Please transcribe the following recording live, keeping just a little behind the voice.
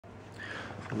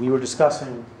We were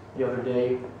discussing the other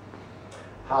day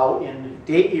how in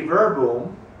Dei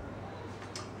Verbum,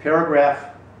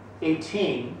 paragraph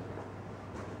 18,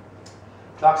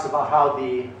 talks about how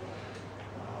the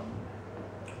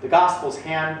Gospels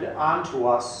hand on to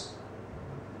us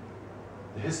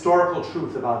the historical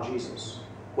truth about Jesus,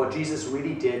 what Jesus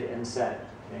really did and said.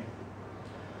 Okay?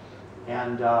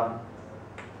 And I'm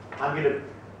going to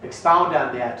expound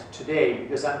on that today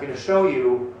because I'm going to show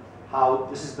you how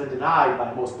this has been denied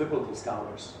by most biblical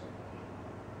scholars.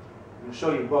 I'm going to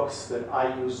show you books that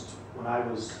I used when I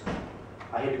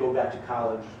had to go back to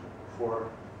college for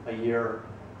a year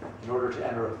in order to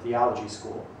enter a theology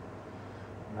school.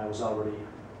 And I was already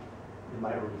in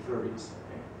my early 30s.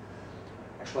 Okay?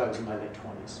 Actually, I was in my late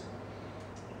 20s.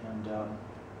 And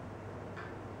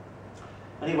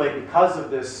anyway, because of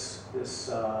this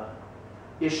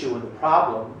issue and the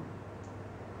problem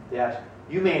that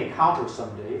you may encounter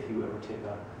someday if you ever take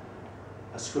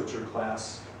a scripture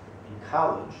class in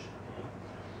college, okay?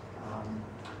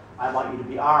 I want you to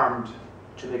be armed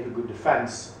to make a good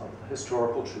defense of the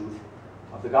historical truth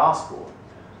of the gospel.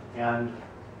 And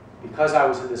because I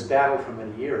was in this battle for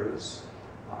many years,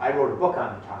 I wrote a book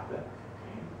on the topic.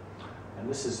 Okay? And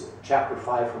this is chapter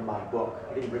 5 from my book.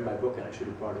 I didn't bring my book in, I should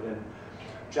have brought it in.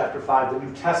 Chapter 5, the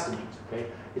New Testament. Okay?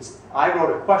 I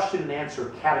wrote a question and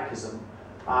answer catechism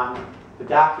on the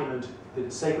document,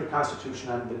 the sacred constitution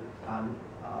on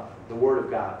the Word of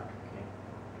God.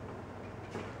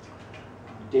 Okay?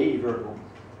 Dei Verbum.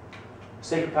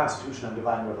 Sacred constitution on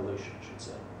divine revelation, I should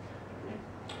say. Okay?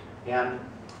 And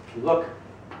if you look,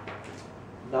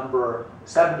 number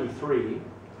 73,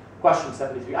 question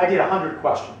 73. I did 100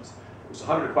 questions. It was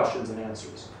 100 questions and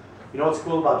answers. You know what's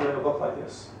cool about doing a book like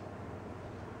this?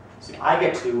 See, I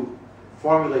get to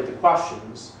formulate the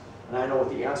questions, and I know what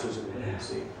the answers are going to be.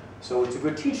 See, so it's a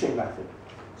good teaching method.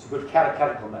 It's a good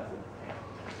catechetical method.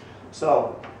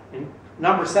 So, in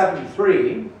number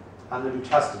 73 on the New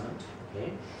Testament,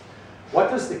 okay, what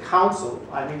does the Council,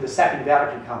 I mean the Second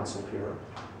Vatican Council here,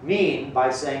 mean by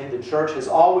saying the Church has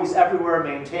always, everywhere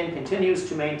maintained, continues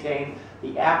to maintain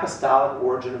the apostolic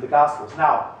origin of the Gospels?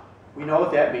 Now, we know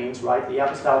what that means, right? The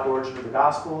apostolic origin of the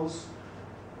Gospels,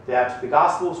 that the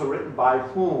Gospels are written by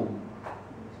whom?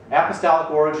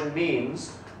 Apostolic origin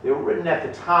means they were written at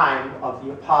the time of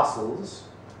the apostles,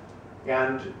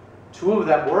 and two of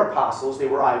them were apostles, they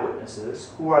were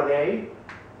eyewitnesses. Who are they?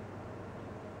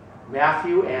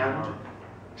 Matthew and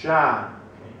John.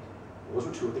 Okay. Those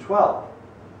were two of the 12.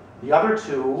 The other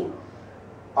two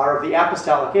are of the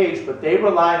apostolic age, but they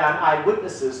relied on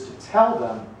eyewitnesses to tell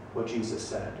them what Jesus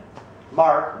said.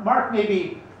 Mark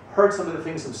maybe heard some of the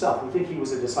things himself. We think he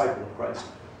was a disciple of Christ.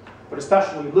 But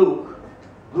especially Luke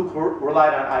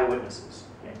relied on eyewitnesses.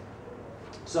 Okay?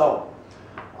 So,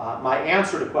 my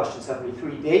answer to question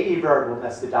 73, Dei Verbum,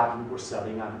 that's the document we're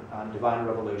studying on divine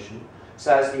revelation,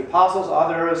 says, the apostles,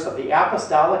 others of the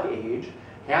apostolic age,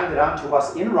 handed on to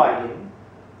us in writing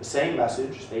the same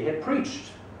message they had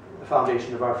preached, the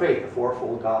foundation of our faith, the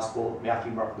fourfold gospel,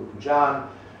 Matthew, Mark, Luke, and John.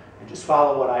 And just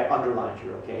follow what I underlined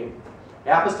here, okay?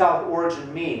 Apostolic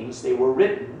origin means they were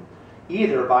written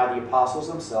either by the apostles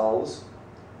themselves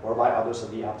or by others of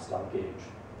the apostolic age.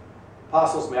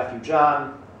 Apostles, Matthew,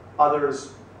 John,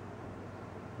 others,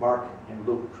 Mark, and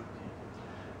Luke.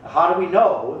 Now, how do we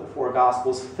know the four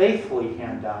Gospels faithfully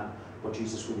hand on what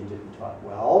Jesus really did and taught?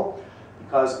 Well,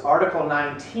 because Article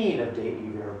 19 of Dei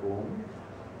Verbum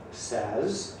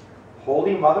says,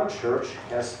 Holy Mother Church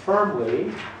has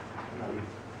firmly,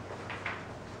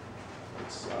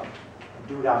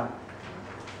 do it on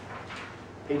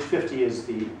page 50 it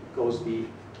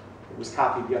was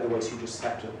copied the other way, so you just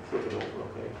have to flip it over,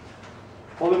 okay?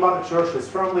 Holy Mother Church has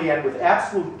firmly and with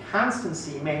absolute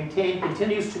constancy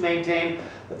continues to maintain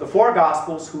that the four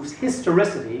Gospels, whose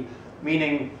historicity,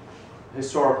 meaning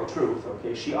historical truth,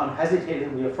 okay, she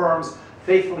unhesitatingly affirms,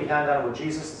 faithfully hand on what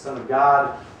Jesus, the Son of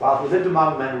God, while he lived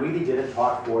among men, really did and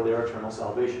taught for their eternal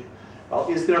salvation. Well,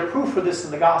 is there proof for this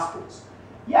in the Gospels?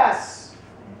 Yes.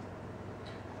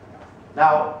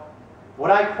 Now,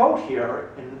 what I quote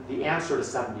here in the answer to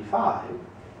 75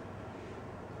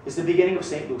 is the beginning of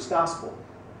St. Luke's Gospel.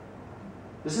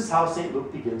 This is how St.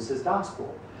 Luke begins his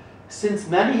Gospel. Since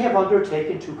many have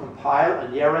undertaken to compile a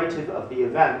narrative of the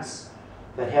events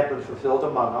that have been fulfilled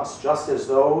among us, just as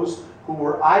those who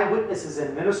were eyewitnesses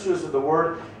and ministers of the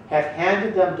word have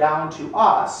handed them down to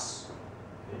us.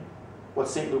 Okay.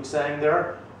 What's St. Luke saying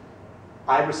there?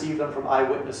 I received them from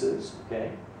eyewitnesses.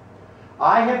 Okay.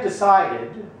 I have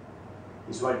decided,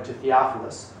 he's writing to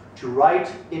Theophilus, to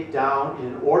write it down in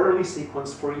an orderly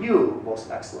sequence for you,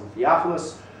 most excellent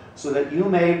Theophilus, so that you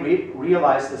may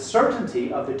realize the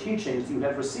certainty of the teachings you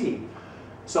have received.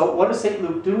 So what is St.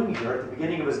 Luke doing here at the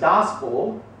beginning of his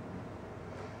gospel?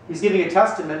 He's giving a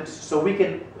testament so we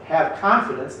can have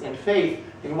confidence and faith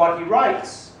in what he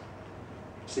writes.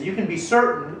 So you can be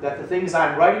certain that the things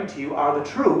I'm writing to you are the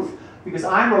truth because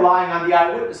I'm relying on the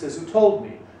eyewitnesses who told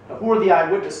me. Now, who are the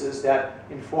eyewitnesses that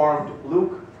informed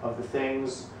Luke of the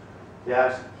things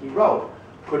that he wrote?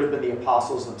 Could have been the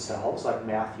apostles themselves, like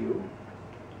Matthew.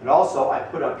 And also, I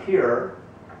put up here,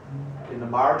 in the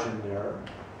margin there,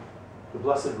 the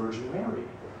Blessed Virgin Mary.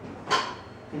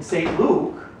 In St.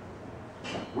 Luke,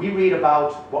 we read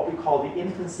about what we call the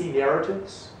infancy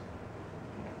narratives.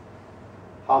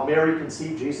 How Mary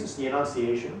conceived Jesus, the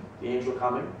Annunciation, the angel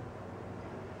coming.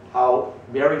 How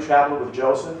Mary traveled with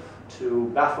Joseph to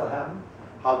Bethlehem.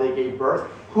 How they gave birth.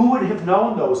 Who would have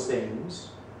known those things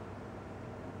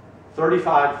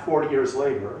 35, 40 years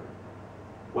later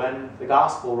when the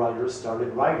gospel writers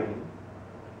started writing?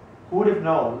 Who would have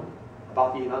known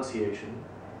about the Annunciation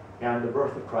and the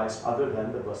birth of Christ other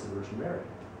than the Blessed Virgin Mary?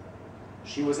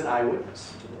 She was an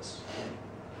eyewitness to this.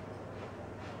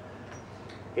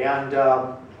 And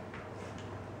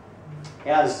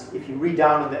as if you read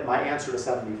down in my answer to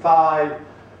 75,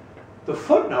 the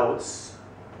footnotes,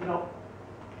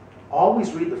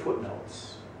 always read the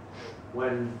footnotes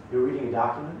when you're reading a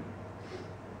document.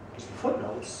 Because the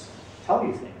footnotes tell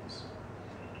you things.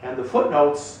 And the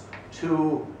footnotes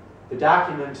to the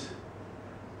document,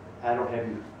 I'm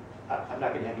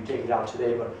not going to have you take it out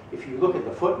today, but if you look at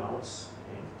the footnotes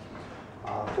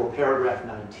for paragraph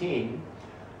 19,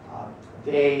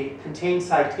 they contain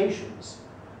citations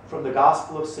from the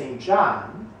Gospel of St.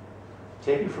 John,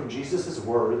 taken from Jesus'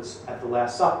 words at the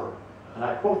Last Supper. And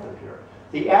I quote them here.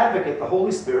 The Advocate, the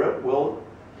Holy Spirit,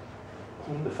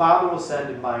 whom the Father will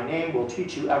send in my name, will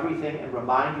teach you everything and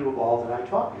remind you of all that I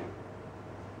taught you.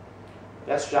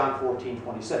 That's John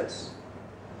 14:26.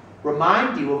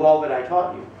 Remind you of all that I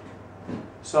taught you.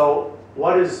 So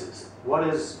what is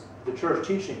the church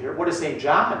teaching here? What is St.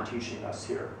 John teaching us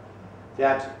here?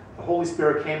 That the Holy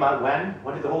Spirit came on when?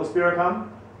 When did the Holy Spirit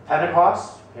come?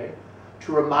 Pentecost. Okay.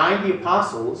 To remind the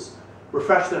apostles,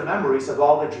 refresh their memories of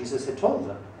all that Jesus had told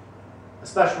them.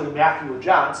 Especially Matthew and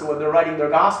John. So when they're writing their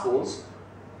Gospels,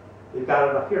 they've got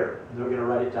it up here. And they're going to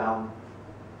write it down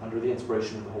under the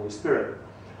inspiration of the Holy Spirit.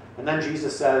 And then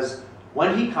Jesus says,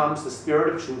 when he comes, the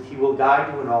Spirit of truth, he will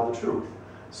guide you in all the truth.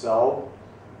 So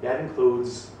that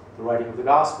includes the writing of the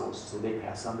Gospels. So they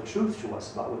pass on the truth to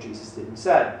us about what Jesus did and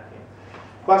said. Okay.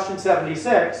 Question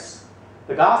 76.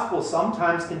 The Gospels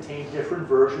sometimes contain different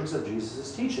versions of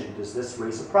Jesus' teaching. Does this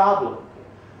raise a problem? Okay.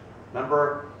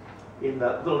 Remember, in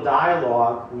the little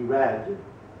dialogue we read,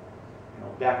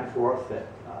 back and forth that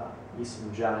Easton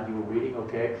and John, you were reading,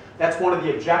 okay? That's one of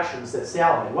the objections that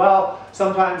Sal had. Well,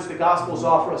 sometimes the Gospels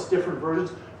offer us different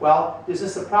versions. Well, is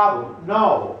this a problem?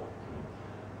 No.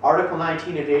 Article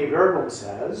 19 of Dei Verbum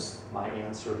says, my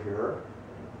answer here,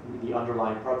 the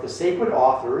underlined part, the sacred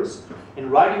authors, in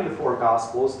writing the four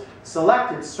Gospels,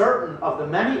 selected certain of the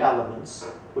many elements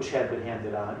which had been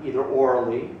handed on, either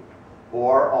orally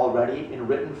or already in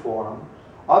written form.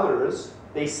 Others,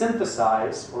 they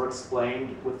synthesized or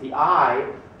explained with the eye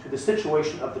to the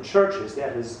situation of the churches.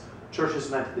 That is,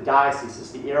 churches meant the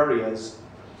dioceses, the areas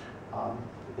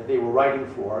that they were writing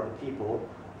for, the people,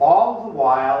 all the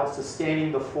while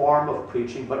sustaining the form of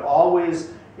preaching, but always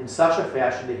in such a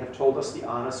fashion they have told us the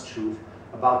honest truth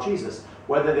about Jesus.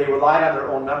 Whether they relied on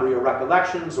their own memory or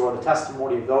recollections or the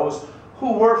testimony of those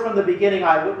who were from the beginning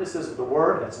eyewitnesses of the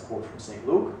Word, that's a quote from St.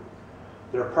 Luke,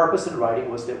 their purpose in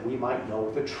writing was that we might know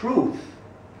the truth.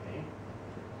 Okay?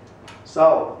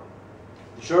 So,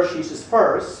 the Church teaches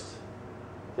first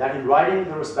that in writing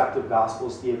the respective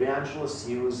Gospels, the evangelists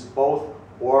use both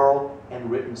oral and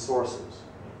written sources.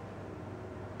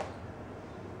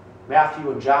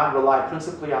 Matthew and John rely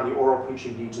principally on the oral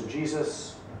preaching deeds of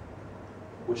Jesus,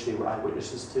 which they were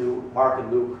eyewitnesses to. Mark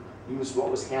and Luke used what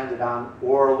was handed on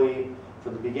orally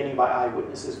from the beginning by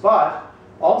eyewitnesses, but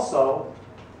also,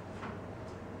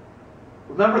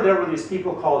 remember there were these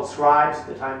people called scribes at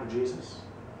the time of Jesus?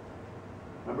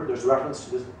 Remember, there's reference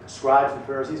to the scribes and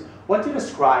Pharisees. What did a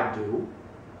scribe do?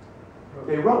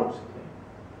 They wrote.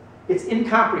 It's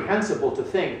incomprehensible to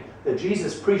think that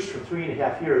Jesus preached for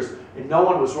 3.5 years and no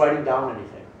one was writing down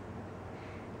anything.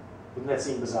 Wouldn't that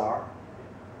seem bizarre?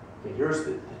 Okay, here's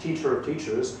the teacher of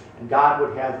teachers, and God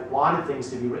would have wanted things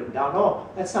to be written down. Oh,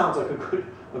 that sounds like a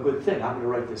good thing. I'm going to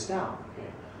write this down. Okay.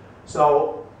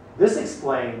 So this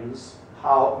explains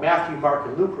how Matthew, Mark,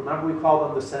 and Luke, remember we call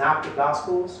them the synoptic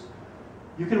Gospels?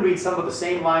 You can read some of the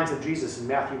same lines of Jesus in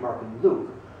Matthew, Mark, and Luke.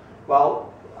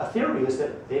 Well, a theory is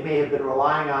that they may have been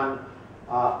relying on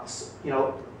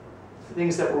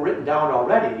things that were written down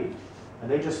already, And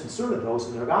they just inserted those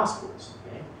in their Gospels.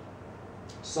 Okay?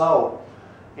 So,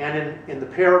 and in the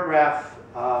paragraph,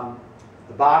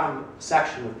 the bottom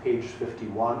section of page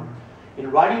 51,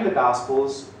 in writing the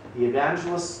Gospels, the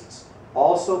evangelists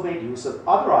also made use of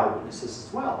other eyewitnesses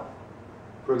as well.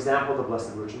 For example, the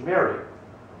Blessed Virgin Mary.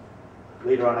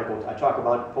 Later on, I talk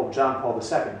about Pope John Paul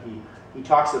II. He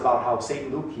talks about how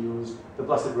St. Luke used the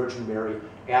Blessed Virgin Mary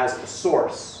as a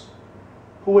source.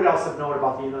 Who would else have known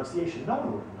about the Annunciation? No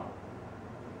one would have known.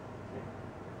 Okay.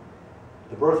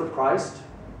 The birth of Christ,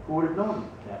 who would have known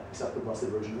that except the Blessed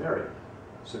Virgin Mary?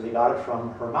 So they got it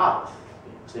from her mouth.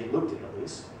 St. Luke did, at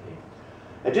least. Okay.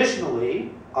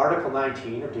 Additionally, Article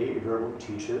 19 of Dei Verbum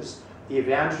teaches the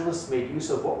evangelists made use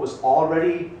of what was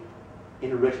already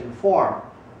in written form.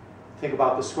 Think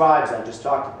about the scribes I just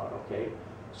talked about, okay?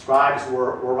 Scribes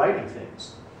were writing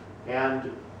things.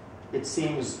 And it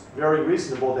seems very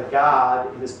reasonable that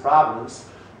God, in His providence,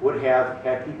 would have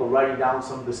had people writing down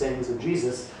some of the sayings of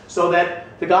Jesus so that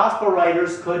the gospel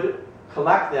writers could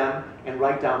collect them and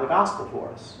write down the gospel for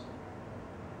us.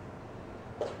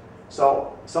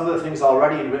 So some of the things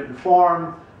already in written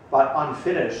form, but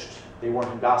unfinished. They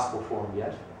weren't in gospel form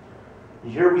yet.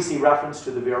 And here we see reference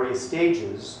to the various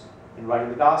stages in writing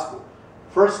the gospel.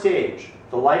 First stage,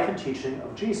 the life and teaching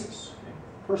of Jesus. Okay?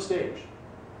 First stage.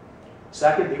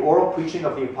 Second, the oral preaching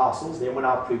of the apostles. They went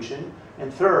out preaching.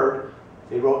 And third,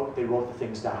 they wrote the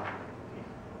things down. Okay?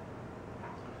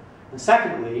 And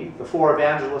secondly, the four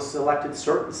evangelists selected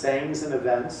certain sayings and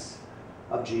events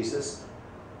of Jesus,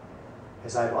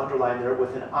 as I've underlined there,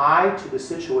 with an eye to the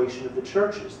situation of the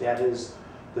churches. That is,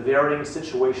 the varying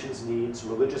situations, needs,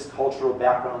 religious, cultural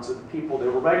backgrounds of the people they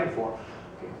were writing for.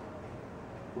 Okay.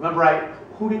 Remember,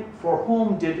 for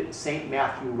whom did St.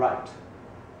 Matthew write?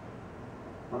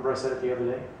 Remember I said it the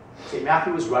other day? St.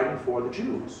 Matthew was writing for the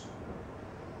Jews.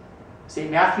 St.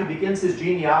 Matthew begins his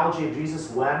genealogy of Jesus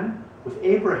when? With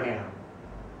Abraham.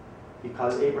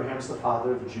 Because Abraham's the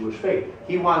father of the Jewish faith.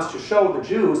 He wants to show the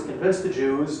Jews, convince the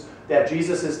Jews, that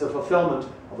Jesus is the fulfillment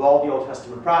of all the Old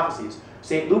Testament prophecies.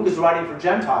 St. Luke is writing for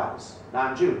Gentiles,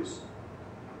 non-Jews.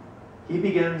 He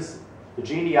begins the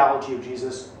genealogy of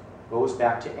Jesus, goes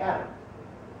back to Adam,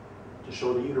 to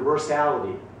show the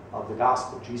universality of the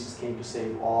gospel. Jesus came to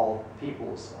save all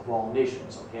peoples of all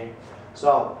nations, okay?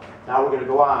 So, now we're going to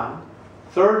go on.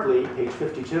 Thirdly, page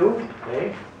 52,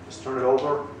 okay? Just turn it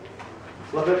over,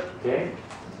 flip it, okay?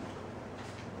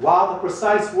 While the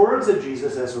precise words of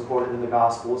Jesus as recorded in the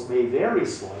Gospels may vary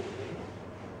slightly,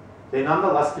 they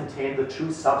nonetheless contain the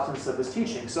true substance of his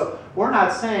teaching. So we're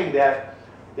not saying that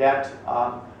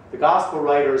the Gospel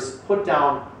writers put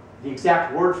down the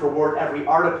exact word for word every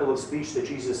article of speech that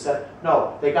Jesus said.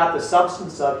 No, they got the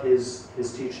substance of his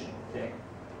teaching. Okay?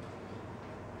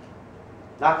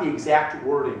 Not the exact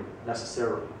wording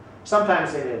necessarily.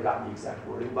 Sometimes they may have gotten the exact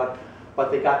wording,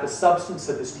 but they got the substance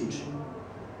of his teaching.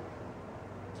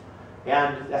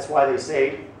 And that's why they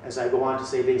say, as I go on to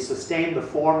say, they sustain the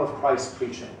form of Christ's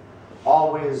preaching,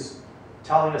 always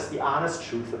telling us the honest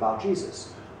truth about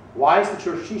Jesus. Why is the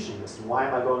church teaching this? And why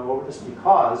am I going over this?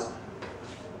 Because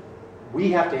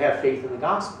we have to have faith in the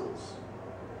Gospels,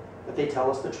 that they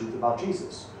tell us the truth about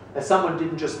Jesus. That someone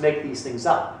didn't just make these things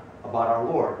up about our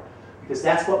Lord. Because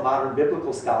that's what modern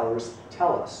biblical scholars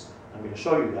tell us. I'm going to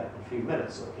show you that in a few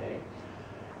minutes, okay?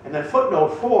 And then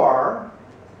footnote 4,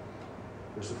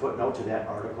 there's a footnote to that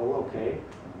article, okay?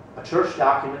 A church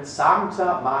document,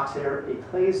 Sancta Mater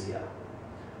Ecclesia,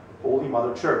 Holy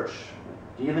Mother Church,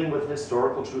 dealing with the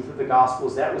historical truth of the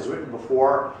Gospels. That was written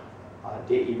before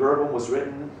Dei Verbum was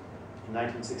written in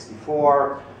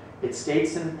 1964. It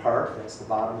states in part, that's the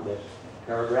bottom of that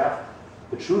paragraph,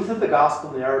 the truth of the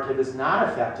Gospel narrative is not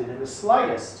affected in the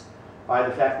slightest by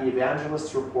the fact the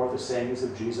evangelists report the sayings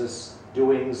of Jesus'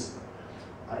 doings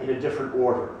in a different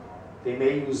order. They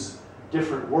may use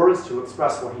different words to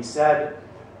express what he said,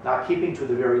 not keeping to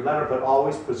the very letter, but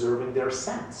always preserving their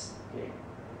sense. Okay?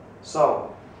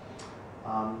 So,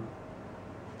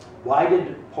 why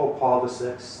did Pope Paul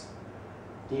VI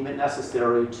deem it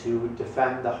necessary to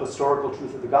defend the historical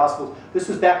truth of the Gospels? This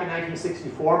was back in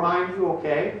 1964, mind you,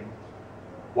 okay?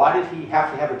 Why did he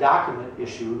have to have a document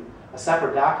issued, a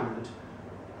separate document,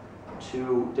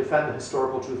 to defend the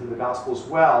historical truth of the Gospels?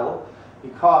 Well,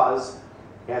 because,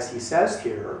 as he says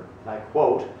here, and I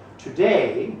quote,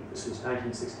 today, this is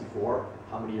 1964,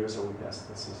 how many years are we past?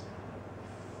 This is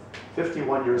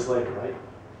 51 years later, right?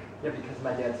 Yeah, because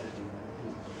my dad's 51.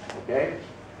 Okay?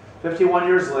 51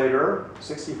 years later,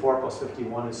 64 plus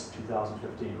 51 is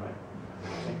 2015, right?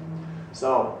 Okay.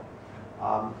 So,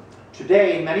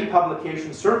 today, many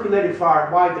publications circulated far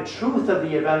and wide, the truth of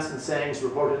the events and sayings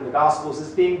reported in the Gospels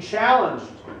is being challenged.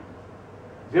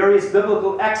 various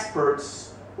biblical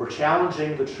experts were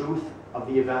challenging the truth of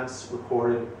the events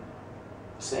recorded,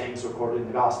 sayings recorded in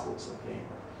the Gospels. Okay?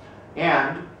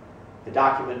 And the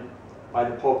document by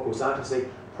the Pope goes on to say,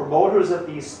 promoters of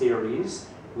these theories,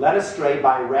 led astray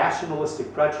by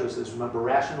rationalistic prejudices. Remember,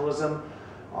 rationalism,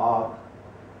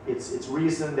 it's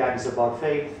reason that is above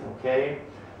faith. Okay?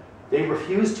 They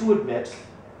refuse to admit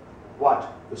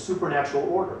what? The supernatural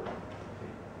order.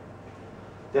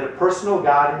 That a personal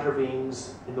God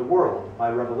intervenes in the world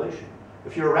by revelation.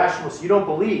 If you're a rationalist, you don't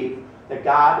believe that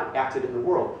God acted in the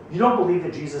world. You don't believe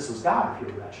that Jesus was God if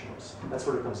you're a rationalist. That's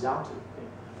what it comes down to. Okay?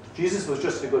 Jesus was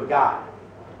just a good God.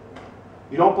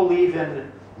 You don't believe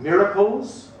in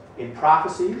miracles, in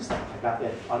prophecies. I got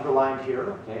that underlined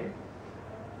here. Okay?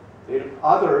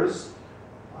 Others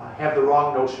have the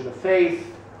wrong notion of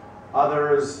faith.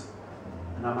 Others,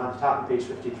 and I'm on the top of page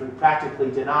 53, practically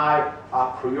deny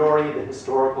a priori the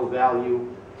historical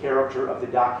value, character of the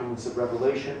documents of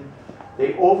Revelation.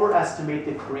 They overestimate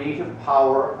the creative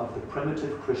power of the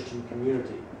primitive Christian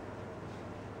community.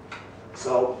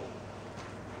 So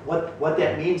what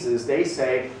that means is they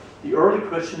say the early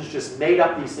Christians just made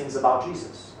up these things about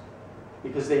Jesus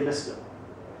because they missed him.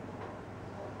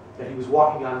 That he was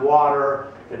walking on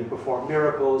water, that he performed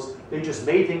miracles. They just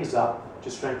made things up to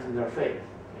strengthen their faith.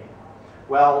 Okay?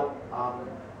 Well,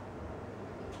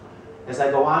 as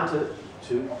I go on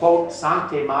to quote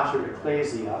Sancte Mater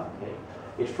Ecclesia, okay,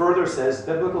 it further says,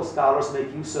 biblical scholars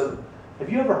make use of, have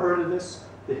you ever heard of this?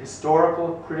 The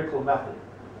historical critical method.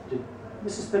 Did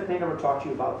Mrs. Pittman ever talk to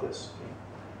you about this? Okay.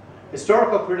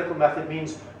 Historical critical method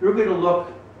means you're going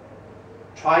to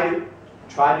try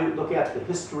to look at the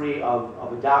history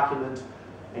of a document,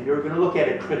 and you're going to look at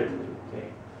it critically. Okay,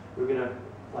 you're going to,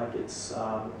 like it's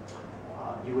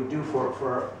you would do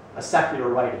for a secular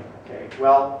writing. Okay,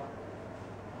 well,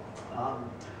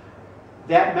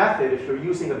 that method, if you're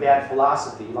using a bad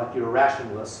philosophy, like you're a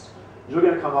rationalist, you're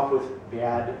going to come up with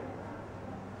bad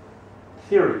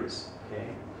theories. Okay,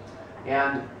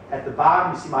 and at the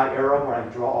bottom, you see my arrow where I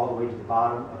draw all the way to the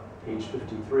bottom of page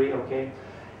 53. Okay.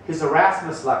 His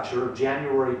Erasmus lecture of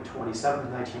January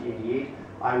 27, 1988,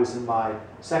 I was in my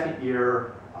second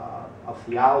year of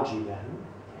theology then.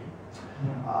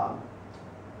 Okay.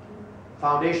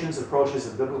 Foundations, Approaches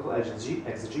of Biblical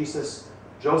Exegesis,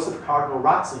 Joseph Cardinal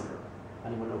Ratzinger.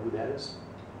 Anyone know who that is?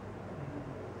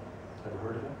 Ever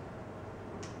heard of him?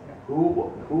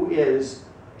 Who is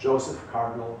Joseph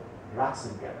Cardinal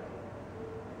Ratzinger?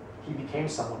 He became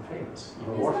someone famous,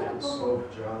 even more famous.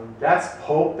 Pope John. That's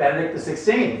Pope Benedict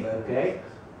XVI. Okay,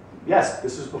 yes,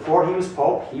 this was before he was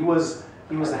Pope. He was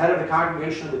the head of the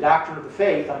Congregation of the Doctrine of the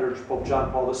Faith under Pope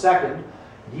John Paul II.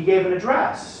 He gave an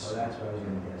address. Oh, that's what I was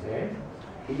going to say. Okay,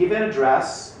 he gave an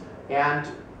address, and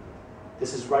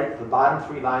this is right at the bottom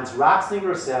 3 lines.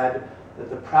 Ratzinger said that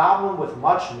the problem with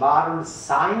much modern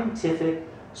scientific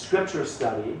scripture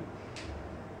study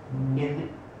in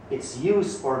its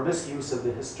use or misuse of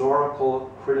the historical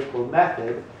critical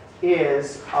method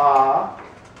is I'll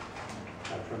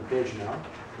turn the page now,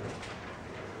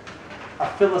 a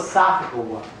philosophical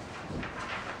one.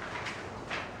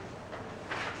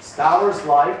 Scholars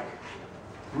like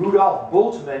Rudolf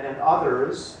Bultmann and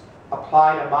others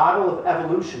applied a model of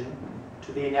evolution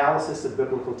to the analysis of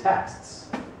biblical texts.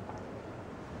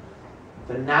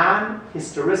 The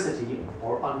non-historicity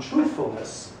or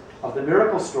untruthfulness of the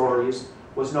miracle stories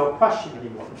was no question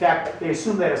anymore. In fact, they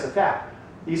assume that as a fact.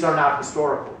 These are not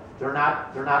historical. They're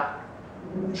not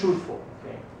truthful.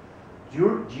 Okay.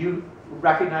 Do you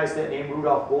recognize that name,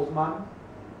 Rudolf Bultmann?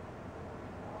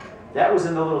 That was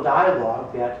in the little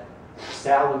dialogue that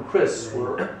Sal and Chris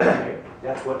were. Okay,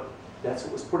 that's what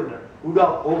was put in there.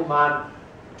 Rudolf Bultmann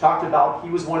talked about. He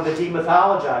was one of the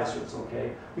demythologizers.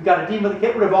 Okay, we've got to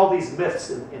get rid of all these myths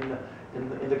in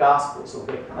the Gospels.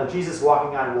 Okay, Jesus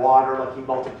walking on water, like he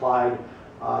multiplied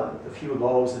a few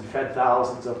loaves and fed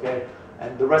thousands, okay?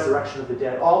 And the resurrection of the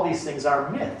dead. All these things are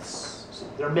myths. So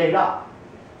they're made up.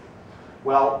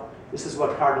 Well, this is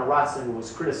what Cardinal Ratzinger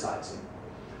was criticizing.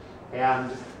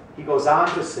 And he goes on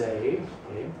to say,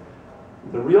 okay,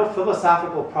 the real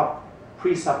philosophical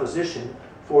presupposition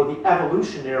for the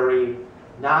evolutionary,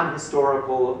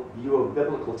 non-historical view of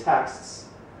biblical texts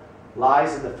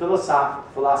lies in the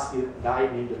philosophy of a guy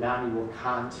named Immanuel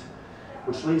Kant,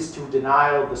 which leads to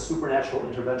denial of the supernatural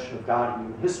intervention of God in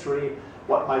human history.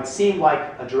 What might seem like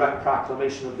a direct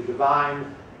proclamation of the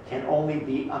divine can only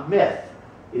be a myth.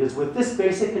 It is with this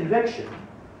basic conviction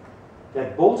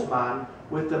that Bultmann,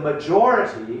 with the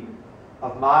majority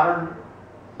of modern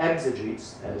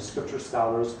exegetes, that is, scripture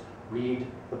scholars, read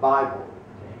the Bible.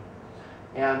 Okay?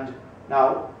 And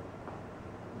now,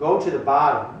 go to the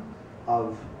bottom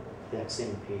of that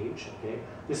same page. Okay,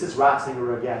 this is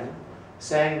Ratzinger again,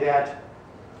 saying that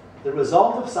the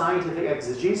result of scientific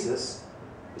exegesis,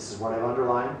 this is what I've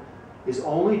underlined, is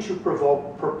only to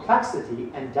provoke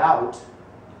perplexity and doubt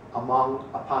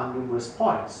upon numerous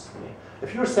points. Okay?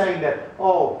 If you're saying that,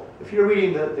 oh, if you're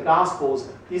reading the Gospels,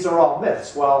 these are all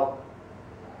myths, well,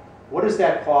 what does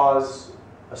that cause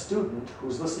a student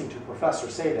who's listening to a professor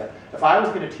say that? If I was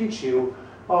going to teach you,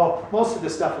 oh, most of the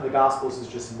stuff in the Gospels is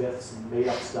just myths and made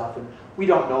up stuff, and we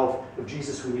don't know if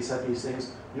Jesus really said these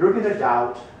things, you're going to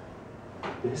doubt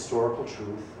the historical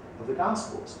truth of the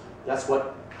Gospels. That's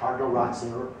what Cardinal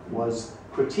Ratzinger was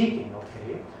critiquing,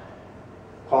 okay?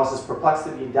 Causes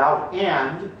perplexity and doubt,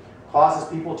 and causes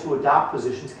people to adopt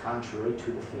positions contrary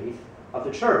to the faith of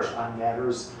the church on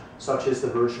matters such as the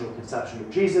virginal conception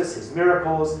of Jesus, his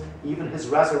miracles, even his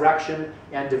resurrection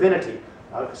and divinity.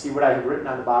 See what I have written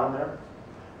on the bottom there?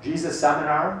 Jesus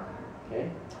Seminar,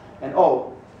 okay? And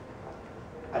oh,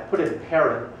 I put it in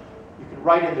Perrin. You can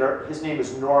write in there, his name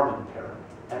is Norman Perrin,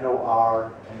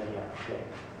 N-O-R-M-A-N, okay?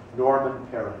 Norman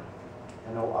Perrin,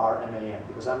 N-O-R-M-A-N,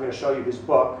 because I'm going to show you his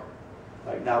book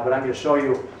right now, but I'm going to show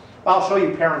you, I'll show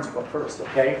you Perrin's book first,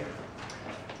 okay?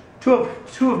 Two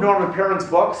of Norman Perrin's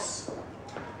books.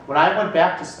 When I went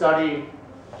back to study,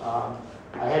 I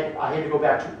had to go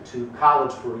back to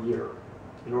college for a year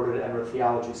in order to enter a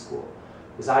theology school,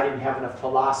 because I didn't have enough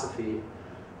philosophy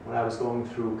when I was going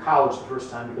through college the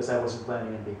first time, because I wasn't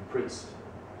planning on being a priest.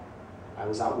 I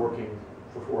was out working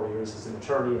for 4 years as an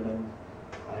attorney, and then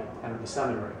I entered the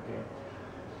seminary. Okay?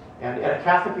 And at a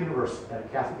Catholic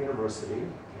university,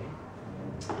 okay,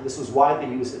 this was widely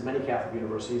used at many Catholic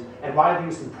universities, and widely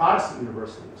used in Protestant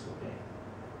universities. Okay?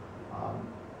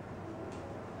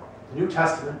 The New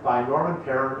Testament by Norman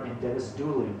Perrin and Dennis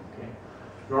Dooling. Okay?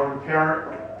 Norman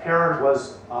Perrin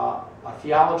was a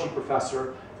theology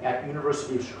professor at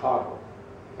University of Chicago.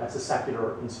 That's a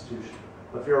secular institution,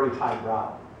 but very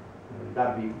highbrow. You've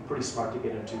got to be pretty smart to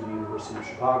get into the University of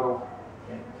Chicago.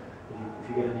 Okay? If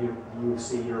you get into the U of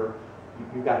C,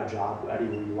 you've got a job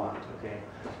anywhere you want. Okay?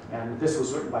 And this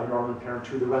was written by Norman Perrin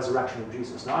to the resurrection of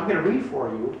Jesus. Now I'm going to read for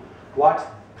you what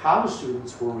college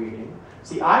students were reading.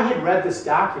 See, I had read this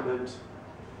document,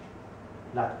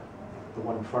 not the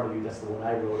one in front of you, that's the one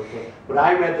I wrote, okay? But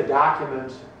I read the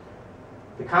document,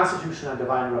 the Constitution on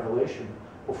Divine Revelation,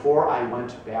 before I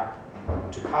went back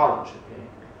to college, okay?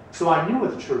 So I knew what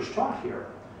the church taught here.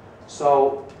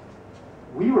 So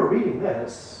we were reading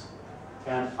this,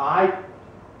 and I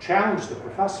challenged the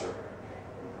professor,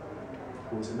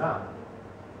 who was a nun,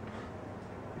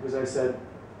 because I said,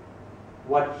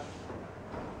 what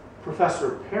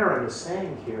Professor Perrin is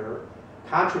saying here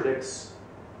contradicts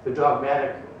the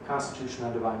dogmatic Constitution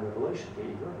on Divine Revelation,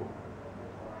 Dei Verbum.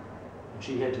 And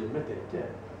she had to admit that it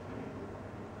did.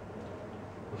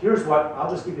 Well, here's what, I'll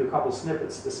just give you a couple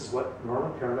snippets. This is what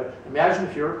Norman Perrin, imagine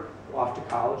if you're off to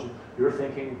college and you're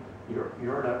thinking,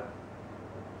 you're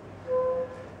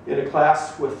in a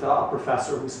class with a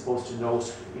professor who's supposed to know,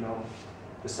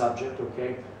 the subject,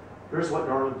 okay? Here's what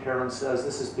Norman Perrin says.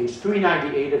 This is page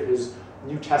 398 of his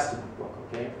New Testament book,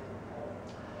 okay?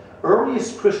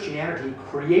 Earliest Christianity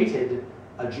created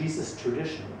a Jesus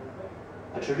tradition,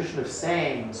 a tradition of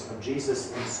sayings of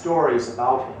Jesus and stories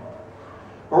about him.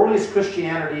 Earliest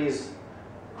Christianity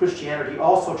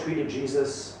also treated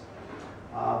Jesus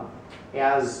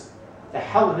as the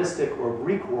Hellenistic or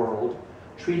Greek world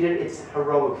treated its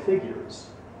heroic figures.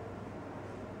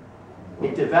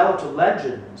 It developed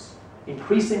legends,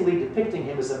 increasingly depicting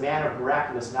him as a man of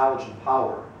miraculous knowledge and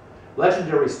power.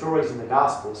 Legendary stories in the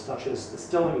Gospels, such as the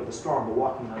stilling of the storm, the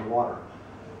walking on water.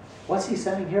 What's he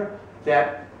saying here?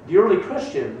 That the early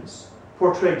Christians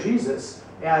portrayed Jesus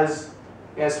as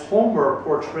Homer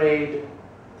portrayed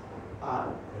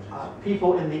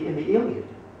people in the Iliad.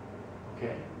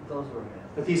 Okay, Those were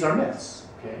myths. but these are myths.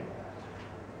 Okay,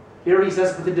 here he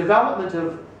says, with the development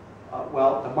of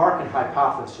the Markan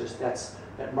hypothesis,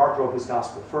 that Mark wrote his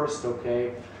Gospel first.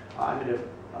 Okay, I'm going to.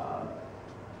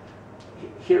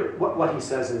 Here, what he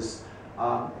says is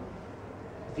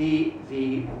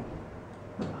the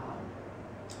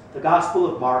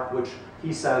Gospel of Mark, which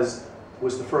he says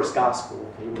was the first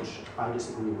gospel, okay, which I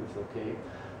disagree with, okay,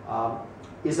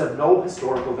 is of no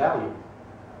historical value.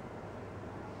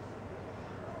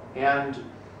 And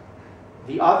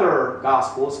the other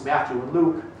Gospels, Matthew and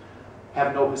Luke,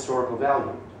 have no historical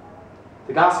value.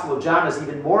 The Gospel of John is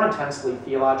even more intensely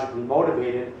theologically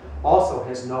motivated, also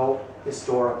has no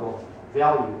historical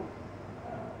value.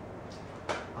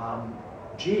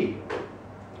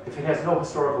 If it has no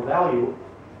historical value,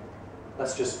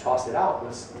 let's just toss it out.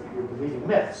 You're believing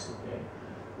myths. Okay?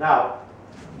 Now,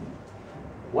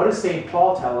 what does St.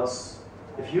 Paul tell us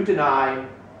if you deny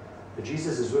that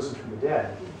Jesus is risen from the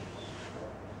dead,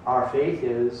 our faith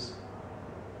is,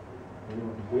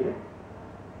 anyone complete it?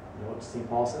 You know what St.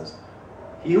 Paul says?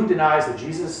 He who denies that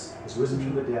Jesus is risen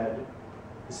from the dead,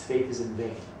 his faith is in vain.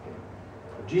 Okay?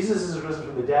 If Jesus is risen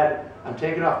from the dead, I'm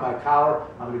taking off my collar,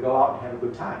 I'm going to go out and have a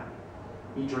good time.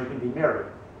 Eat, drink, and be merry.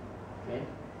 Okay?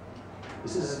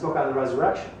 This is his book on the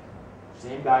resurrection.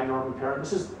 Same guy, Norman Perrin.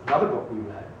 This is another book we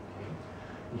read. Okay?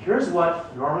 And here's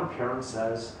what Norman Perrin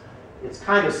says. It's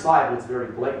kind of sly, but it's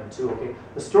very blatant too. Okay?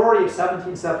 The story of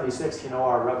 1776,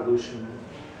 our revolution,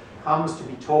 comes to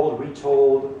be told,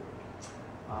 retold,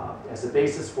 as a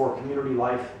basis for community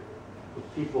life with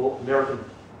people,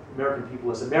 American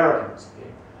people as Americans. Okay?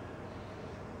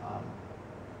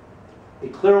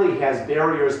 It clearly has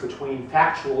barriers between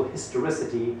factual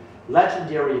historicity,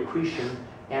 legendary accretion,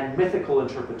 and mythical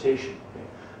interpretation. Okay?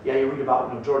 Yeah, you read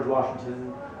about George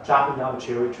Washington chopping down a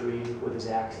cherry tree with his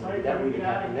axe. That really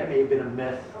happened. That may have been a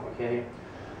myth. Okay?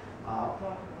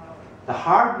 The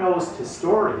hard-nosed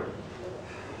historian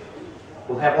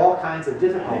will have all kinds of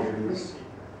difficulties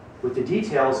with the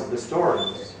details of the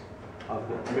stories of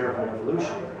the American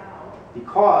Revolution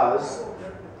because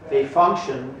they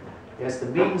function as the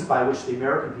means by which the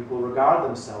American people regard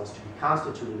themselves to be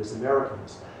constituted as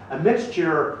Americans. A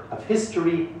mixture of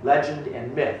history, legend,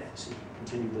 and myth. So you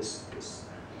continue this.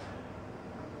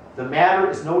 The matter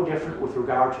is no different with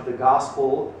regard to the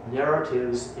gospel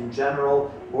narratives in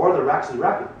general or the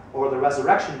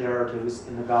resurrection narratives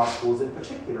in the gospels in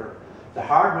particular. The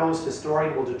hard-nosed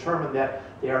historian will determine that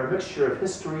they are a mixture of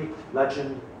history,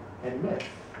 legend, and myth.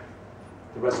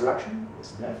 The resurrection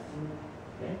is myth.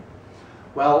 Okay?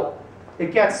 Well,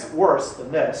 it gets worse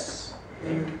than this.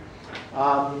 In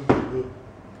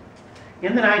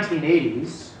the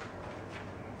 1980s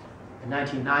and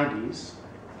 1990s,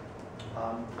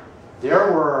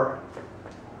 there were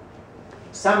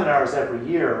seminars every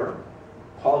year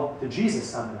called the Jesus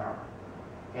Seminar.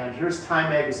 And here's Time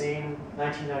Magazine,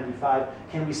 1995,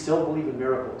 Can We Still Believe in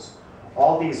Miracles?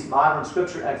 All these modern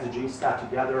scripture exegetes got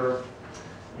together,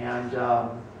 and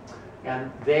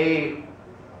they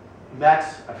met,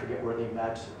 I forget where they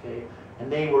met, okay?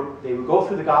 And they would go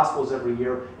through the Gospels every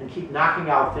year and keep knocking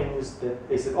out things that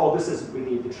they said, oh, this isn't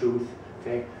really the truth,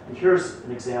 okay? And here's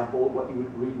an example of what you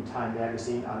would read in Time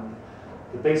Magazine on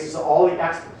the basis of all the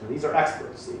experts. And these are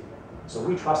experts, see? So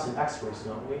we trust in experts,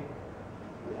 don't we?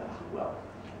 Yeah, well,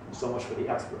 so much for the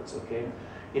experts, okay?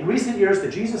 In recent years, the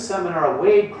Jesus Seminar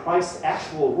weighed Christ's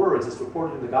actual words as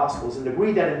reported in the Gospels and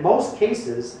agreed that in most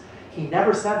cases, he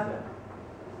never said them.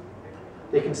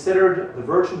 They considered the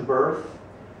virgin birth,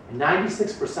 and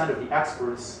 96% of the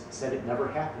experts said it never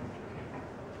happened.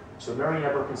 So Mary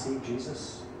never conceived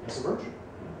Jesus as a virgin.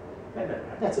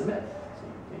 That's a myth.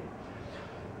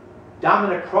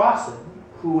 Dominic Crossan,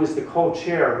 who is the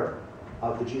co-chair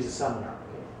of the Jesus Seminar,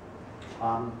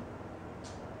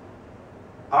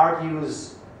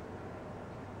 argues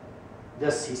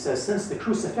this. He says, since the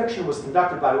crucifixion was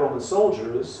conducted by Roman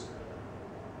soldiers,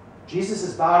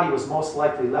 Jesus' body was most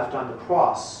likely left on the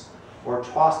cross or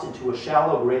tossed into a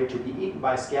shallow grave to be eaten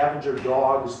by scavenger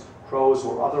dogs, crows,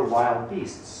 or other wild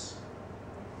beasts.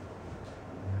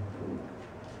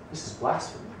 This is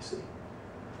blasphemy, you see.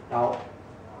 Now,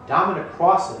 Dominic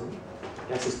Crossan,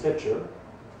 that's his picture.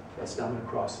 That's Dominic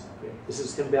Crossan. Okay? This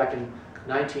is him back in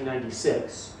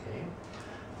 1996. Okay?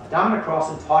 Dominic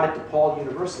Crossan taught at DePaul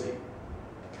University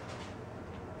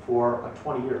for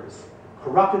 20 years.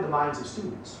 Corrupted the minds of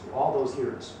students for all those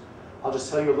years. I'll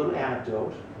just tell you a little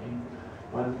anecdote. Okay?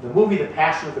 When the movie The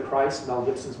Passion of the Christ, Mel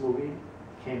Gibson's movie,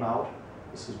 came out,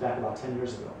 this was back about 10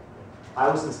 years ago, I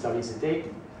was in studies at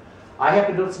Dayton. I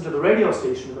happened to listen to the radio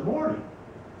station in the morning,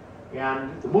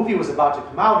 and the movie was about to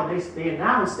come out, and they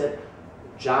announced that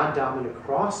John Dominic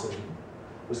Crossan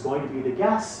was going to be the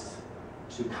guest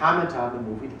to comment on the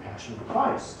movie The Passion of the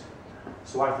Christ.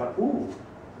 So I thought, ooh,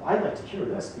 well, I'd like to hear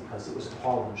this because it was a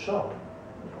Paul show.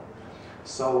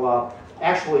 So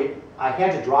actually, I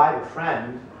had to drive a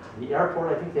friend to the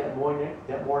airport, I think, that morning.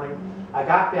 I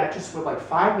got back just with like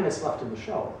 5 minutes left in the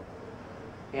show.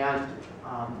 And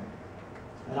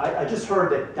I just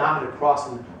heard that Dominic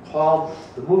Crossan called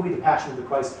the movie The Passion of the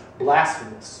Christ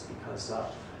blasphemous because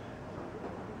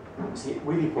it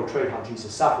really portrayed how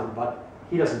Jesus suffered, but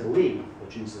he doesn't believe that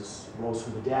Jesus rose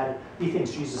from the dead. He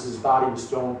thinks Jesus' body was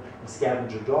thrown and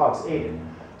scavenger dogs ate it.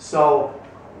 So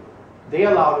they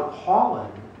allowed a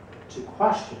call-in to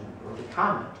question or to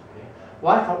comment. Okay?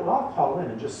 Well, I thought, well, I'll call in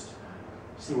and just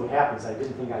see what happens. I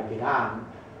didn't think I'd get on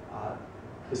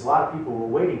because a lot of people were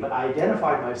waiting, but I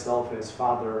identified myself as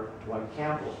Father Dwight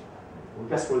Campbell. Well,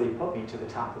 guess where they put me? To the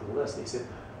top of the list. They said,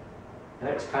 And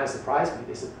it kind of surprised me.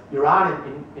 They said, "You're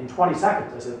on in 20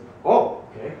 seconds." I said, "Oh,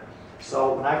 okay."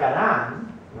 So when I got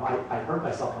on, I heard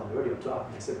myself on the radio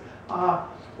talking. I said,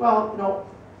 "Well,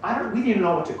 we didn't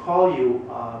know what to call you.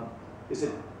 Is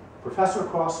it Professor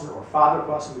Crossan or Father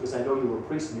Crossan? Because I know you were a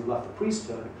priest and you left the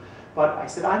priesthood." But I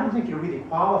said, "I don't think you're really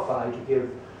qualified to give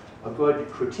a good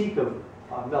critique of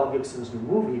Mel Gibson's new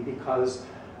movie because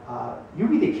you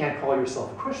really can't call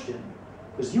yourself a Christian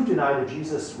because you deny that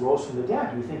Jesus rose from the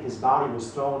dead. You think his body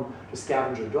was thrown to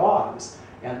scavenger dogs.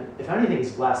 And if anything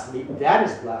is blasphemy, that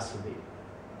is blasphemy,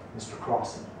 Mr.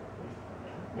 Crossan."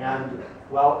 And,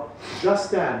 well,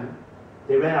 just then,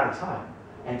 they ran out of time.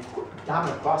 And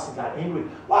Dominic Crossan got angry.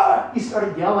 He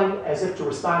started yelling as if to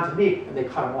respond to me, and they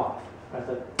cut him off. I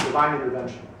thought, divine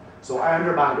intervention. So I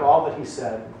undermined all that he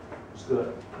said. It was good.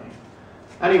 Okay.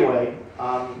 Anyway,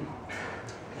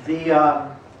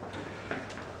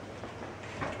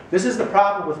 this is the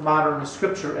problem with modern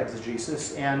scripture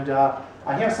exegesis, and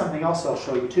I have something else I'll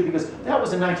show you too, because that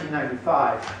was in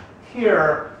 1995.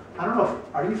 Here, I don't know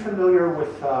are you familiar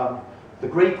with the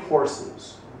Great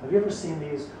Courses? Have you ever seen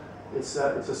these? It's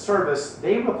a service.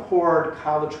 They record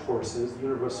college courses,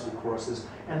 university courses,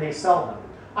 and they sell them.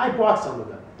 I bought some of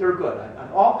them. They're good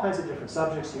on all kinds of different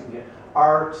subjects. You can get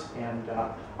art and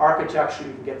architecture.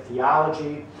 You can get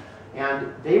theology.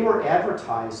 And they were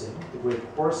advertising the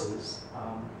Great Courses.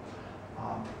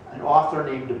 An author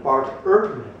named Bart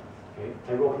Ehrman. Okay,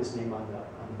 I wrote his name on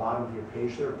the bottom of your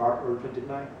page there. Bart Ehrman,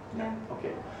 didn't I? Yeah.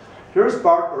 Okay. Here's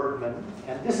Bart Ehrman,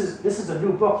 and this is a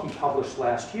new book he published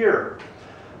last year.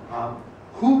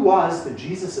 Who was the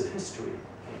Jesus of history?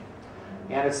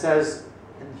 And it says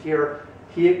in here,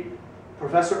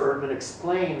 Professor Ehrman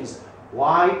explains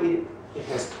why it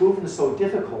has proven so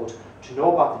difficult to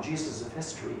know about the Jesus of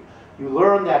history. You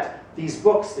learn that these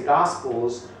books, the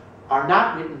Gospels, are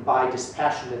not written by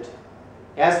dispassionate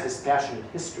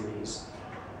histories,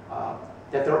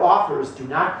 that their authors do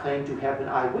not claim to have been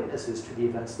eyewitnesses to the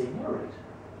events they narrate.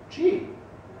 Gee,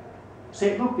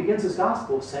 St. Luke begins his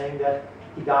Gospel saying that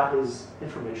he got his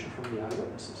information from the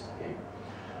eyewitnesses. Okay?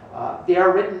 They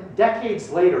are written decades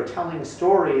later, telling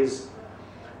stories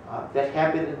that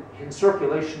have been in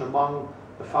circulation among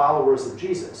the followers of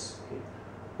Jesus. Okay?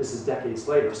 This is decades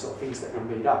later, so things that were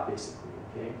made up, basically.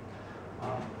 Okay?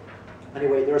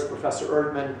 Anyway, there's Professor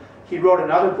Ehrman. He wrote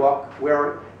another book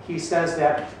where he says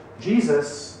that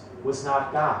Jesus was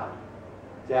not God.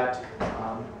 That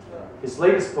his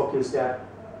latest book is that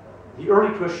the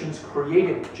early Christians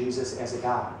created Jesus as a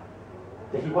God.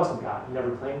 That he wasn't God. He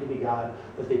never claimed to be God.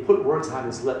 That they put words on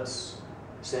his lips,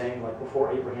 saying, like,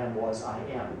 before Abraham was, I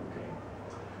am. Okay?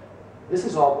 This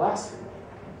is all blasphemy.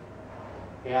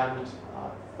 Okay? And,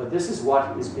 but this is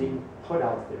what is being put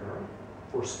out there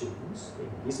for students.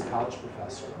 He's a college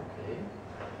professor. Okay?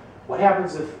 What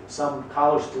happens if some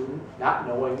college student, not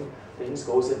knowing things,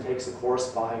 goes and takes a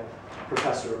course by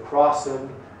Professor Crossan,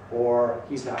 or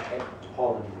he's not at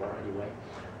DePaul anymore anyway,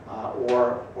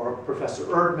 or Professor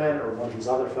Ehrman, or one of these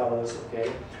other fellows, okay,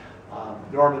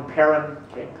 Norman Perrin,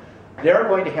 okay, they're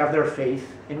going to have their faith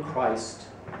in Christ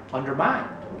undermined,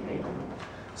 okay.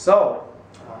 So,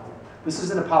 this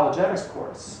is an apologetics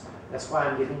course. That's why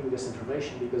I'm giving you this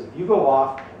information, because if you go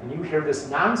off and you hear this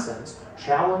nonsense,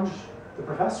 challenge the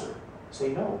professor. Say,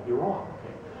 no, you're wrong.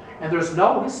 Okay? And there's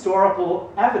no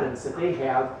historical evidence that they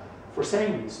have for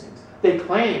saying these things. They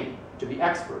claim to be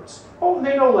experts. Oh,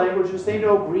 they know languages, they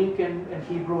know Greek and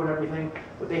Hebrew and everything,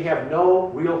 but they have no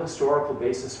real historical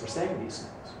basis for saying these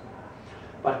things.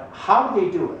 But how do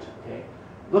they do it? Okay?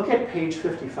 Look at page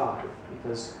 55,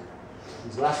 because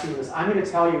these last few minutes, I'm going to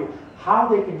tell you how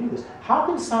they can do this. How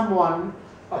can someone,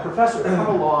 a professor, come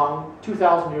along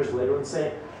 2,000 years later and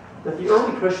say that the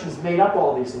early Christians made up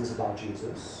all these things about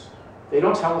Jesus? They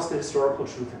don't tell us the historical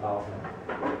truth about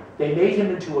him. They made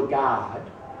him into a god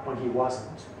when he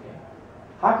wasn't. Okay?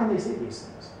 How can they say these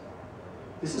things?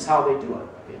 This is how they do it.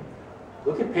 Okay?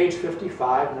 Look at page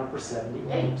 55, number 78.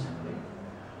 Okay?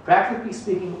 Practically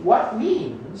speaking, what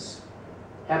means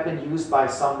have been used by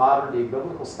some modern-day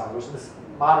biblical scholars, and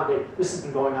this has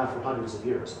been going on for hundreds of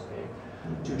years, okay,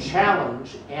 to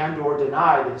challenge and or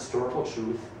deny the historical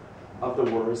truth of the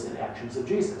words and actions of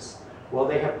Jesus. Well,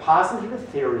 they have posited a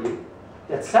theory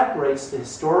that separates the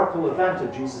historical event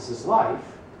of Jesus' life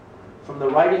from the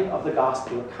writing of the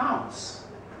gospel accounts.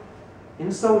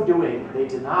 In so doing, they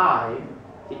deny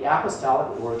the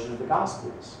apostolic origin of the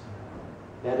Gospels.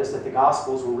 That is, that the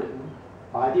Gospels were written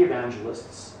by the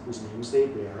evangelists whose names they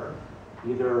bear,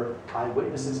 either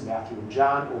eyewitnesses, Matthew and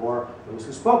John, or those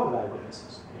who spoke with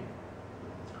eyewitnesses. Okay?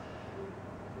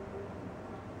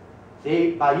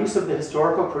 By use of the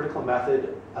historical critical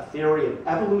method, a theory of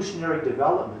evolutionary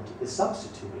development is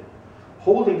substituted,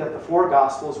 holding that the four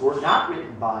Gospels were not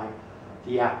written by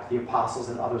the apostles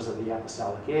and others of the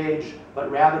apostolic age,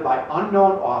 but rather by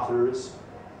unknown authors.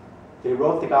 They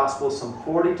wrote the Gospels some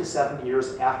 40 to 70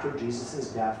 years after Jesus'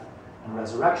 death and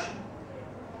resurrection.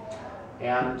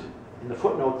 And in the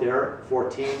footnote there,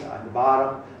 14 on the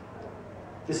bottom,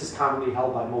 this is commonly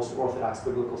held by most Orthodox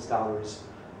biblical scholars,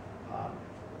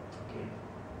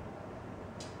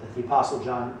 that the Apostle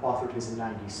John authored his in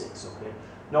 96, okay?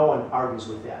 No one argues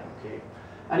with that, okay?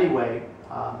 Anyway,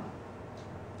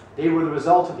 they were the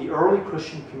result of the early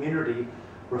Christian community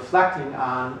reflecting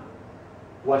on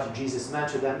what Jesus meant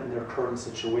to them in their current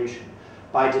situation.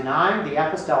 By denying the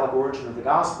apostolic origin of the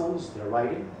Gospels, their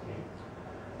writing, okay,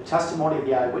 the testimony of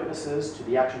the eyewitnesses to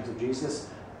the actions of Jesus,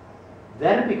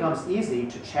 then it becomes easy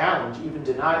to challenge, even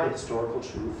deny the historical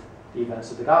truth, the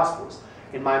events of the Gospels.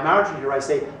 In my margin here, I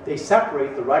say they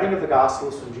separate the writing of the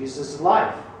Gospels from Jesus'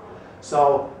 life.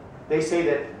 So they say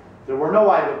that there were no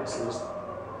eyewitnesses.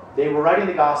 They were writing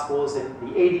the Gospels in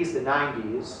the 80s, the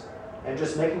 90s, and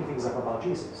just making things up about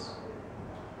Jesus.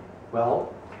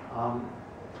 Well,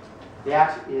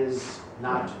 that is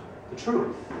not the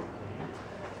truth.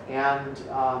 And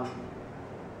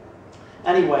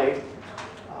anyway,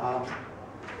 let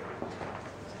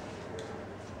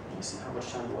me see, how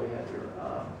much time do I have here?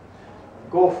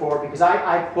 Go for it, because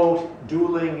I quote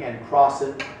dueling and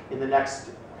crossing in the next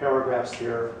paragraphs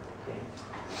here. Okay.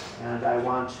 And I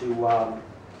want you to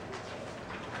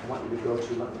go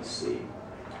to, let me see,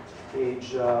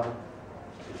 page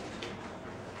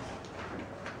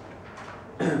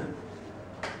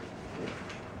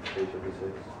Page 56.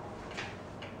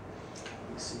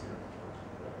 let me see here.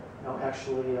 No,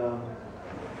 actually,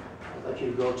 I'd like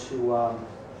you to go to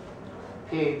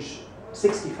page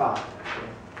 65, okay,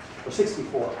 or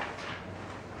 64.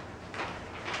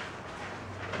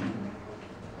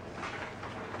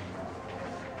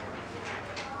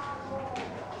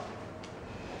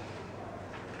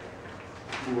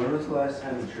 When was the last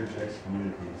time the church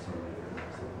excommunicated somebody or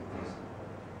something like this?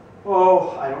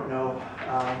 Oh, I don't know.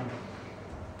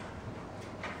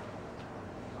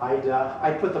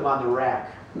 I'd put them on the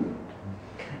rack.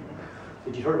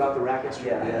 Did you hear about the rack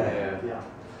yesterday? Yeah.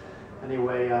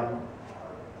 Anyway,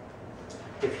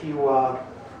 if you,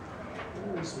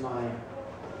 where's my,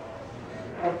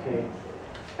 okay.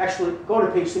 Actually, go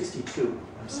to page 62.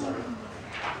 I'm sorry.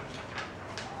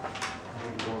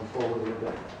 I'm going forward a little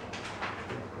bit.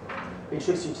 Page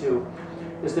 62.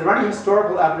 Is there any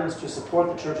historical evidence to support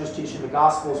the church's teaching the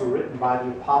Gospels were written by the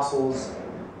apostles,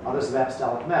 others of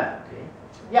apostolic men? Okay.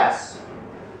 Yes.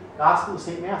 Gospel of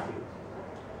St. Matthew.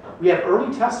 We have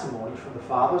early testimony from the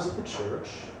fathers of the church.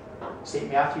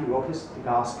 St. Matthew wrote the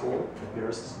Gospel that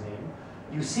bears his name.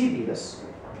 Eusebius,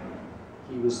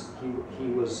 he was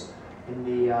in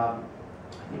the I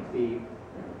think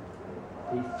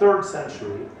the 3rd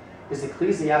century. His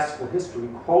ecclesiastical history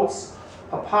quotes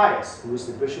Papias, who was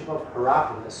the bishop of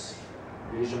Hierapolis,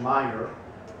 Asia Minor.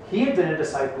 He had been a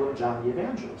disciple of John the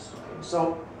Evangelist. Okay?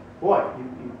 So, boy,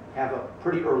 you have a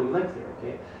pretty early link there,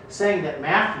 okay? Saying that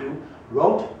Matthew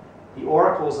wrote the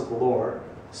oracles of the Lord,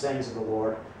 the sayings of the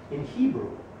Lord, in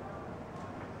Hebrew.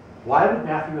 Why would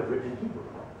Matthew have written in Hebrew?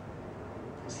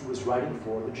 Because he was writing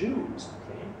for the Jews,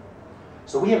 okay?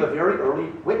 So we have a very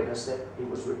early witness that it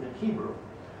was written in Hebrew.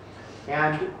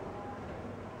 And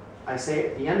I say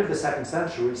at the end of the 2nd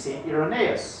century, St.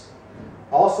 Irenaeus,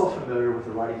 also familiar with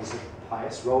the writings of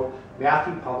Papias, wrote,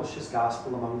 Matthew published his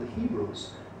gospel among the Hebrews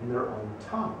in their own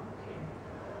tongue.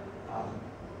 Okay?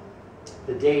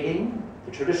 The dating,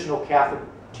 the traditional Catholic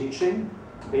teaching,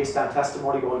 based on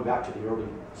testimony going back to the early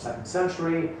 2nd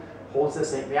century, holds that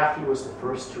St. Matthew was the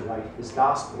first to write his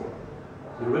gospel.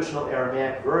 The original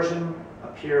Aramaic version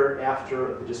appeared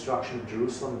after the destruction of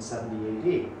Jerusalem in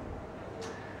 70 AD.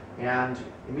 And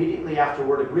immediately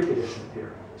afterward, a Greek edition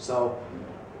appeared. So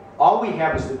all we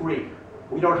have is the Greek.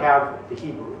 We don't have the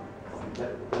Hebrew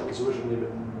that was originally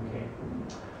written. Okay.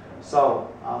 So,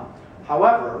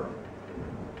 however,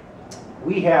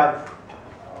 we have,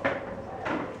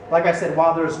 like I said,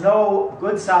 while there's no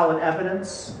good solid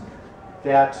evidence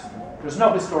that, there's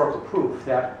no historical proof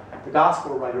that the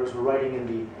gospel writers were writing in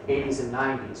the 80s and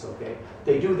 90s, okay?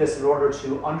 They do this in order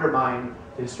to undermine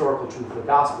the historical truth of the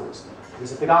gospels.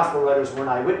 Because if the gospel writers weren't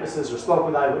eyewitnesses or spoke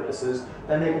with eyewitnesses,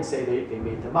 then they can say they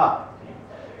made them up. Okay?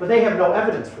 But they have no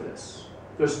evidence for this.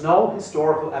 There's no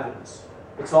historical evidence.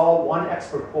 It's all one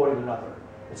expert quoting another.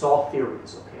 It's all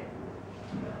theories, okay?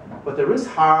 But there is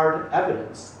hard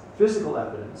evidence, physical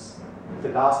evidence, that the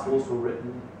Gospels were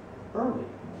written early.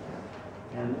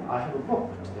 And I have a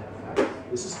book to that effect.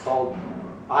 This is called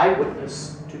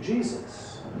Eyewitness to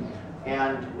Jesus.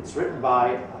 And it's written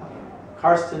by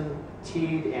Karsten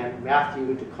Teed and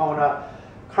Matthew Dacona.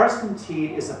 Karsten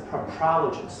Teed is a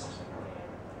paprologist,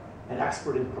 an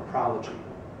expert in paprology.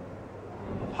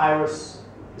 Papyrus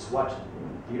is what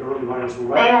the early writers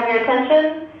were May I writing. have your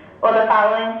attention? Will the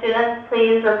following students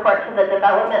please report to the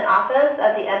development office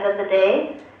at the end of the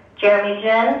day? Jeremy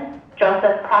Jin,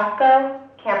 Joseph Prosko,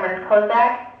 Cameron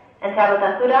Kozak, and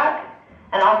Tabitha Hudak.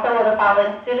 And also will the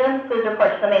following students please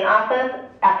report to the main office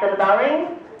after the bell rings?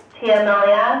 Tia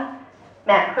Melian,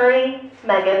 Matt Curry,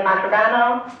 Megan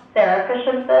Matragano, Sarah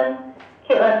Christensen,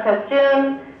 Caitlin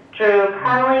Costoon, Drew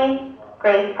Connolly,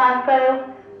 Grace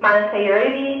Prosko, Monica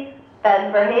Uribe,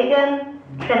 Ben Verhagen,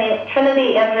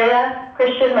 Trinity Andrea,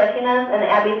 Christian Martinez, and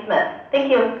Abby Smith.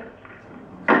 Thank you.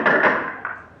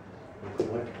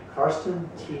 What Karsten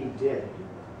T. did,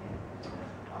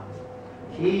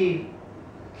 he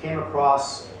came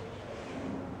across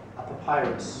a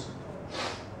papyrus.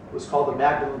 It was called the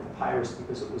Magdalen Papyrus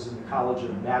because it was in the College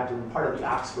of Magdalen, part of the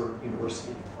Oxford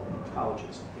University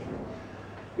colleges.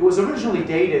 It was originally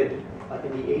dated like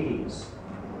in the 80s,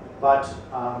 but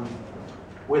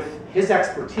with his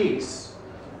expertise,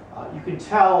 you can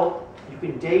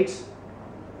date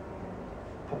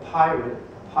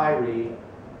papyri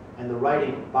and the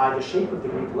writing by the shape of the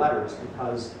Greek letters,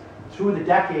 because through the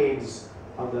decades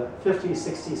of the 50s,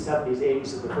 60s, 70s,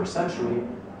 80s of the first century,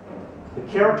 the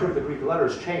character of the Greek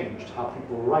letters changed, how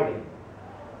people were writing.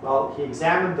 Well, he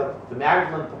examined the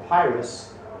Magdalen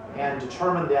Papyrus and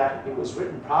determined that it was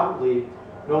written probably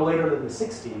no later than the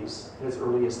 60s and as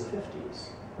early as the 50s.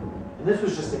 And this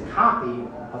was just a copy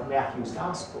of Matthew's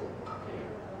Gospel.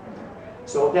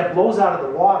 So that blows out of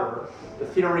the water the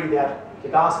theory that the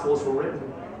Gospels were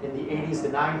written in the 80s, the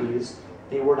 90s,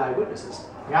 they weren't eyewitnesses.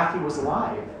 Matthew was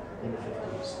alive in the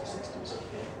 50s, the 60s.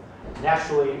 Okay?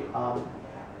 Naturally, well,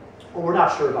 we're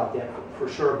not sure about that for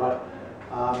sure, but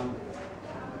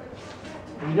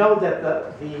we know that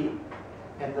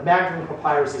and the Magdalen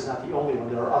Papyrus is not the only one.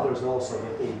 There are others also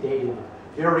that they dated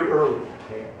very early.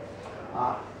 Okay?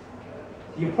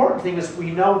 The important thing is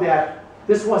we know that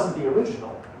this wasn't the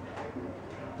original.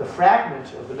 The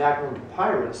fragment of the Magdalen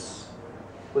Papyrus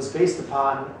was based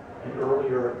upon an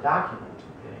earlier document.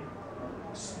 Okay?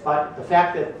 But the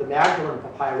fact that the Magdalen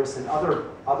Papyrus and other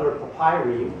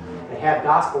papyri that have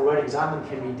gospel writings on them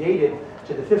can be dated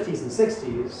to the 50s and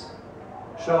 60s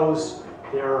shows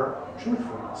their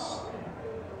truthfulness.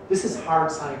 This is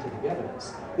hard scientific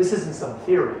evidence. This isn't some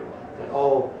theory that,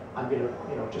 oh, I'm going to,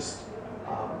 just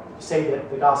say that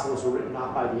the Gospels were written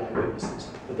not by the eyewitnesses.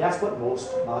 But that's what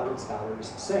most modern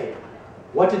scholars say.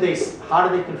 How do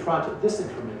they confront this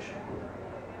information?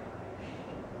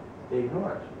 They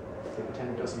ignore it. They pretend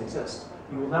it doesn't exist.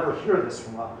 You will never hear this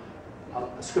from a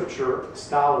scripture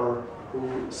scholar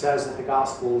who says that the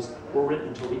Gospels were written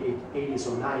until the 80s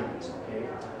or 90s. Okay?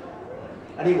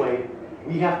 Anyway,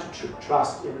 we have to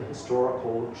trust in the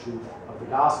historical truth of the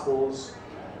Gospels,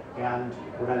 and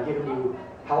what I've given you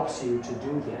helps you to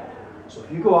do that. So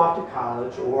if you go off to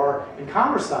college or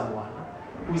encounter someone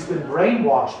who's been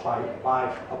brainwashed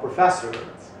by a professor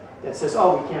that says,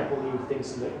 oh, we can't believe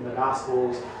things in the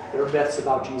Gospels, there are myths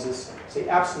about Jesus, say,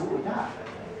 absolutely not.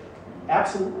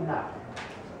 Absolutely not.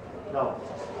 No,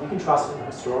 we can trust in the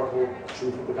historical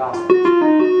truth of the Gospels.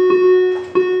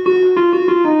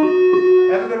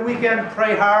 Have a good weekend,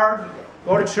 pray hard,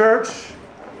 go to church.